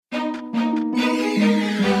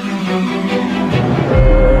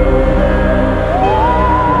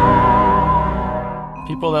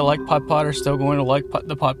like putt-putt are still going to like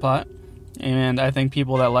the putt-putt. And I think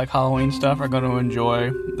people that like Halloween stuff are going to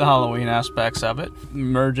enjoy the Halloween aspects of it.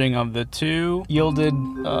 Merging of the two yielded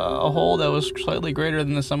a hole that was slightly greater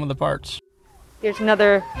than the sum of the parts. Here's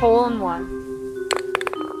another hole-in-one.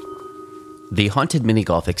 The haunted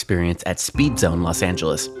mini-golf experience at Speedzone Los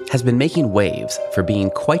Angeles has been making waves for being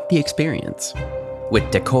quite the experience.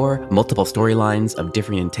 With decor, multiple storylines of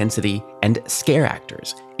different intensity, and scare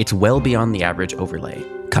actors, it's well beyond the average overlay.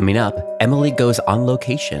 Coming up, Emily goes on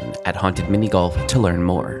location at Haunted Mini Golf to learn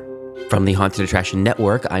more. From the Haunted Attraction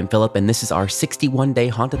Network, I'm Philip, and this is our 61-day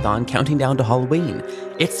Hauntathon counting down to Halloween.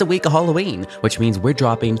 It's the week of Halloween, which means we're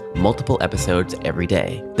dropping multiple episodes every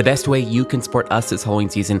day. The best way you can support us this Halloween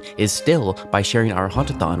season is still by sharing our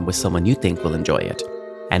Hauntathon with someone you think will enjoy it.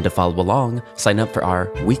 And to follow along, sign up for our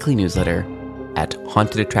weekly newsletter at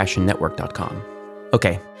hauntedattractionnetwork.com.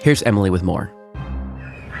 Okay, here's Emily with more.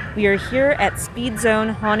 We are here at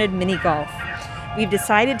Speedzone Haunted Mini Golf. We've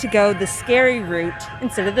decided to go the scary route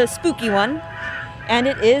instead of the spooky one, and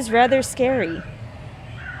it is rather scary.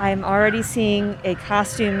 I am already seeing a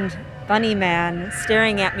costumed bunny man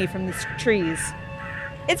staring at me from the trees.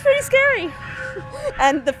 It's pretty scary,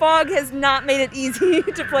 and the fog has not made it easy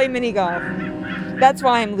to play mini golf. That's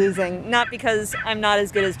why I'm losing, not because I'm not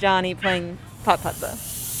as good as Johnny playing putt-putt though.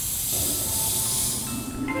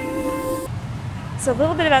 So a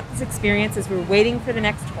little bit about this experience as we're waiting for the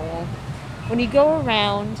next hole. When you go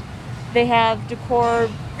around, they have decor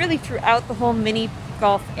really throughout the whole mini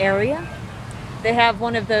golf area. They have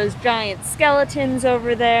one of those giant skeletons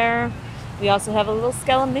over there. We also have a little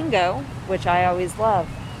skelemingo, which I always love.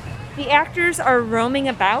 The actors are roaming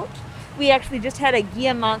about. We actually just had a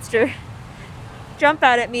Gia monster jump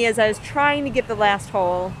out at me as I was trying to get the last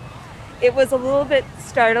hole. It was a little bit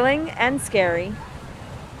startling and scary.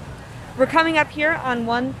 We're coming up here on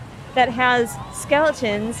one that has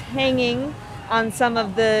skeletons hanging on some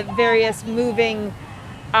of the various moving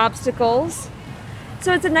obstacles.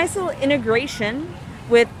 So it's a nice little integration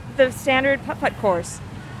with the standard putt-putt course.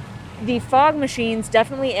 The fog machines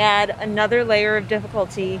definitely add another layer of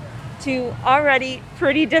difficulty to already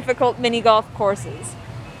pretty difficult mini golf courses.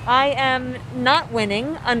 I am not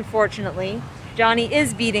winning, unfortunately. Johnny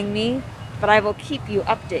is beating me, but I will keep you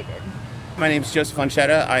updated. My name is Joseph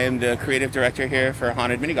Fonchetta. I am the creative director here for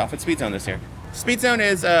Haunted Mini Golf at Speedzone this year. Speedzone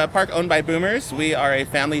is a park owned by Boomers. We are a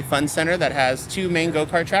family fun center that has two main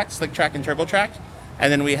go-kart tracks, Slick Track and Turbo Track.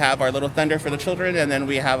 And then we have our Little Thunder for the children, and then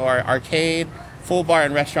we have our arcade, full bar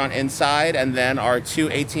and restaurant inside, and then our two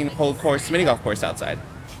 18-hole course mini golf course outside.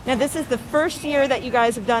 Now this is the first year that you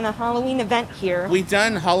guys have done a Halloween event here. We've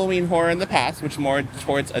done Halloween horror in the past, which more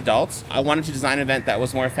towards adults. I wanted to design an event that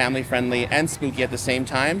was more family friendly and spooky at the same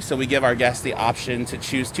time, so we give our guests the option to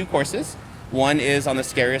choose two courses. One is on the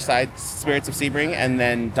scarier side, Spirits of Sebring, and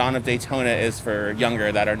then Dawn of Daytona is for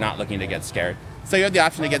younger that are not looking to get scared. So you have the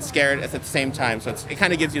option to get scared at the same time, so it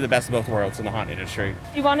kind of gives you the best of both worlds in the haunt industry.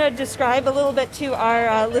 Do you want to describe a little bit to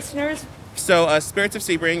our listeners? So Spirits of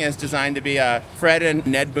Sebring is designed to be Fred and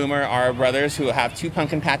Ned Boomer are brothers who have two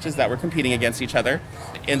pumpkin patches that were competing against each other.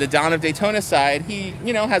 In the Dawn of Daytona side, he,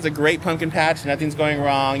 has a great pumpkin patch. Nothing's going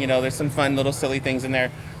wrong. There's some fun little silly things in there.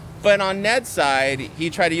 But on Ned's side, he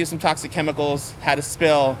tried to use some toxic chemicals, had a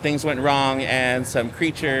spill, things went wrong, and some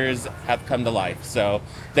creatures have come to life. So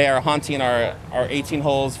they are haunting our 18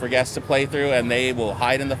 holes for guests to play through, and they will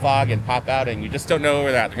hide in the fog and pop out, and you just don't know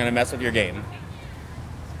where they're at. They're going to mess with your game.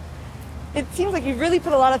 It seems like you've really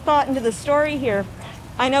put a lot of thought into the story here.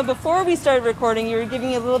 I know before we started recording, you were giving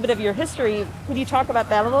me a little bit of your history. Could you talk about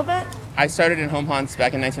that a little bit? I started in home haunts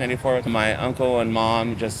back in 1994 with my uncle and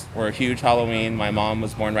mom. Just were a huge Halloween. My mom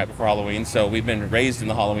was born right before Halloween, so we've been raised in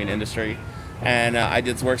the Halloween industry. And I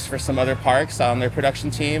did works for some other parks on their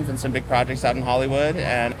production teams and some big projects out in Hollywood.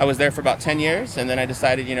 And I was there for about 10 years, and then I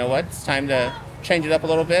decided, it's time to change it up a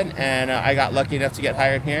little bit. And I got lucky enough to get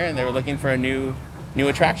hired here, and they were looking for a new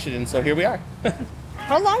attraction, and so here we are.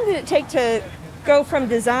 How long did it take to go from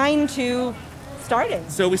design to starting?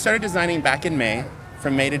 So we started designing back in May.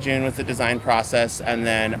 From May to June was the design process, and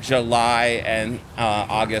then July and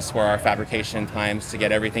August were our fabrication times to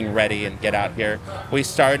get everything ready and get out here. We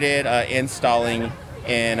started installing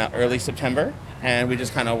in early September, and we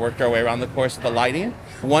just kind of worked our way around the course with the lighting.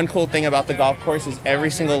 One cool thing about the golf course is every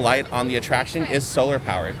single light on the attraction is solar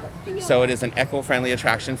powered. So it is an eco-friendly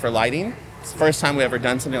attraction for lighting. It's the first time we've ever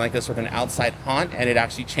done something like this with an outside haunt, and it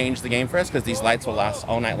actually changed the game for us because these lights will last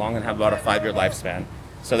all night long and have about a 5-year lifespan.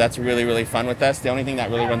 So that's really, really fun with us. The only thing that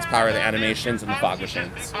really runs power are the animations and the fog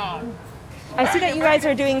machines. I see that you guys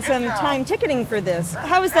are doing some time ticketing for this.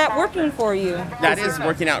 How is that working for you? That is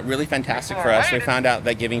working out really fantastic for us. We found out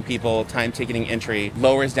that giving people time ticketing entry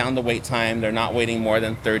lowers down the wait time. They're not waiting more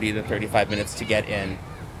than 30 to 35 minutes to get in.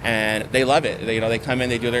 And they love it. They come in,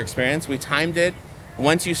 they do their experience. We timed it.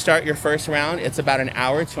 Once you start your first round, it's about an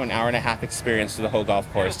hour to an hour and a half experience to the whole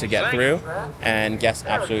golf course to get through. And guests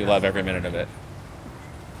absolutely love every minute of it.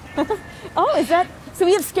 Oh, is that... So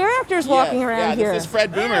we have scare actors walking around here. Yeah, this is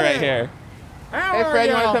Fred Boomer right here. Hey, Fred,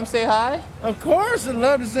 you want to come say hi? Of course, I'd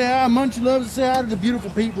love to say hi. Munchie loves to say hi to the beautiful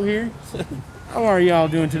people here. How are y'all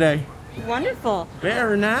doing today? Wonderful.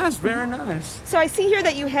 Very nice, very nice. So I see here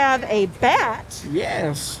that you have a bat.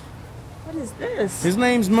 Yes. What is this? His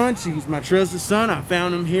name's Munchie. He's my trusted son. I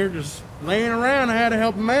found him here just laying around. I had to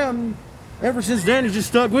help him out, and ever since then, he's just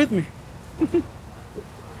stuck with me.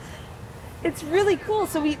 It's really cool.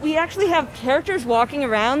 So we actually have characters walking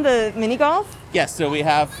around the mini golf? Yes, so we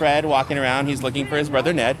have Fred walking around. He's looking for his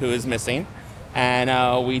brother Ned, who is missing.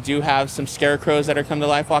 And we do have some scarecrows that are come to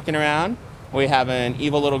life walking around. We have an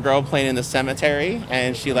evil little girl playing in the cemetery,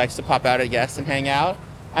 and she likes to pop out at guests and hang out.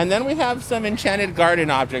 And then we have some enchanted garden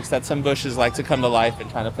objects that some bushes like to come to life and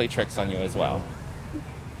kind of play tricks on you as well.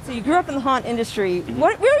 So you grew up in the haunt industry.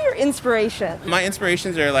 Where are your inspirations? My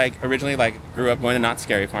inspirations are originally grew up going to Knott's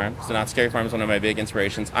Scary Farm. So Knott's Scary Farm is one of my big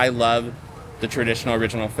inspirations. I love the traditional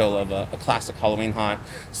original feel of a classic Halloween haunt.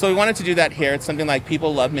 So we wanted to do that here. It's something like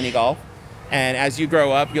people love mini golf. And as you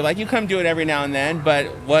grow up, you come do it every now and then, but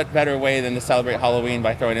what better way than to celebrate Halloween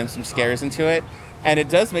by throwing in some scares into it? And it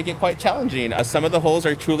does make it quite challenging. Some of the holes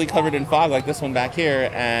are truly covered in fog, like this one back here,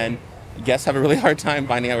 and guests have a really hard time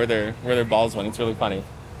finding out where their balls went. It's really funny.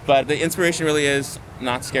 But the inspiration really is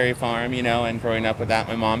Knott's Scary Farm, and growing up with that,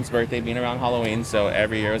 my mom's birthday being around Halloween, so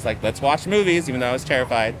every year it was like, let's watch movies, even though I was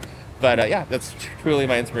terrified. But that's truly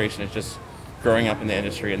my inspiration, is just growing up in the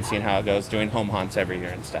industry and seeing how it goes, doing home haunts every year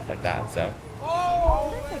and stuff like that. So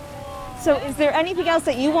is there anything else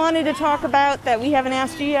that you wanted to talk about that we haven't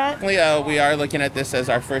asked you yet? We are looking at this as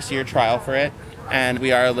our first year trial for it, and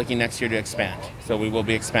we are looking next year to expand. So we will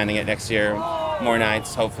be expanding it next year, more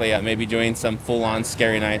nights, hopefully maybe doing some full-on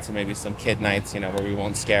scary nights and maybe some kid nights, where we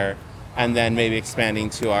won't scare, and then maybe expanding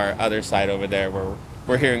to our other side over there where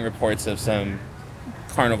we're hearing reports of some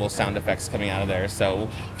carnival sound effects coming out of there. So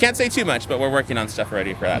can't say too much, but we're working on stuff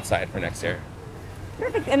already for that side for next year.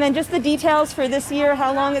 Perfect. And then just the details for this year,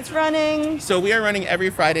 how long it's running? So we are running every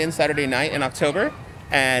Friday and Saturday night in October,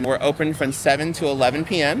 and we're open from 7 to 11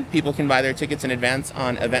 p.m. People can buy their tickets in advance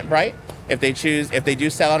on Eventbrite. If they do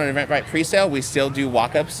sell out on Eventbrite pre-sale, we still do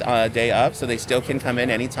walk-ups day of, so they still can come in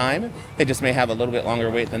anytime. They just may have a little bit longer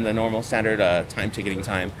wait than the normal standard time ticketing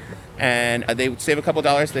time. And they save a couple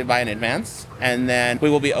dollars if they buy in advance. And then we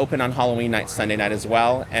will be open on Halloween night, Sunday night as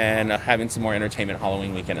well, and having some more entertainment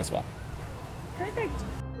Halloween weekend as well. Perfect.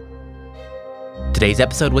 Today's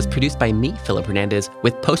episode was produced by me, Philip Hernandez,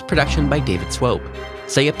 with post-production by David Swope.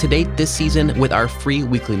 Stay up to date this season with our free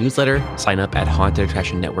weekly newsletter. Sign up at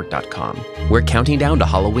hauntedattractionnetwork.com. We're counting down to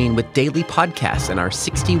Halloween with daily podcasts and our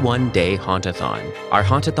 61-day Hauntathon. Our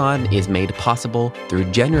Hauntathon is made possible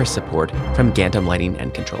through generous support from Gantom Lighting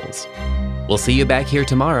and Controls. We'll see you back here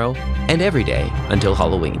tomorrow and every day until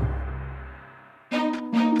Halloween.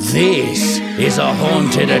 This is a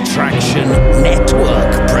Haunted Attraction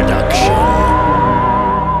Network production.